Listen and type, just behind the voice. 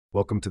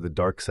Welcome to the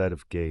dark side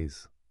of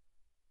gaze.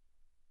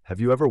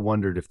 Have you ever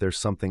wondered if there's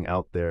something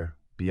out there,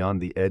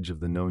 beyond the edge of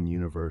the known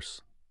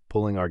universe,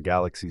 pulling our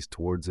galaxies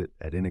towards it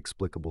at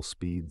inexplicable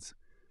speeds?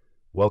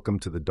 Welcome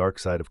to the dark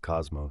side of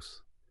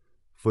cosmos.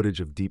 Footage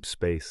of deep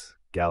space,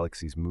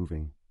 galaxies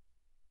moving.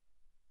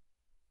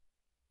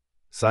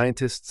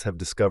 Scientists have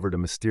discovered a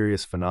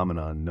mysterious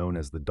phenomenon known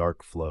as the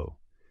dark flow.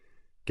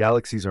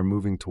 Galaxies are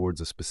moving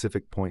towards a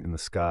specific point in the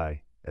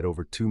sky at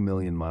over 2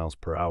 million miles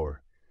per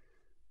hour.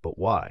 But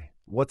why?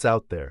 What's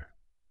out there?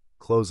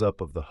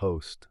 Close-up of the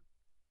host.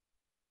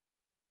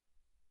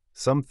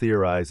 Some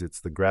theorize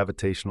it's the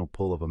gravitational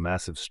pull of a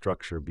massive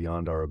structure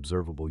beyond our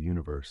observable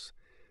universe,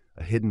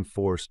 a hidden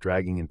force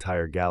dragging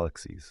entire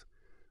galaxies.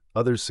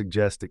 Others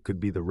suggest it could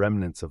be the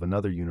remnants of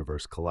another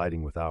universe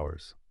colliding with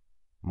ours.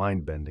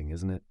 Mind-bending,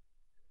 isn't it?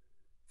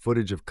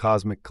 Footage of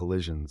cosmic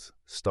collisions,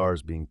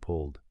 stars being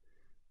pulled.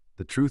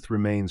 The truth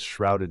remains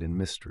shrouded in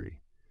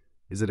mystery.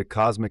 Is it a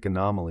cosmic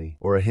anomaly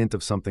or a hint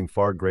of something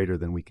far greater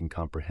than we can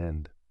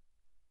comprehend?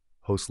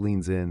 Host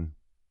leans in.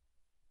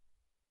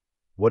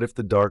 What if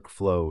the dark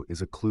flow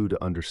is a clue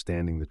to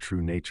understanding the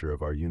true nature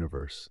of our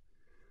universe,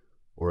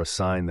 or a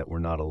sign that we're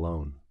not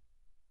alone?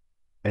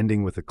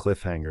 Ending with a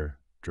cliffhanger,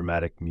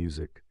 dramatic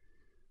music.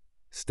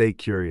 Stay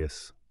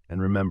curious,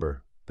 and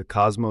remember, the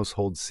cosmos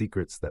holds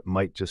secrets that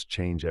might just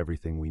change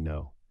everything we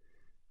know.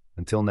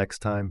 Until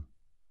next time,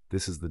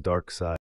 this is the dark side.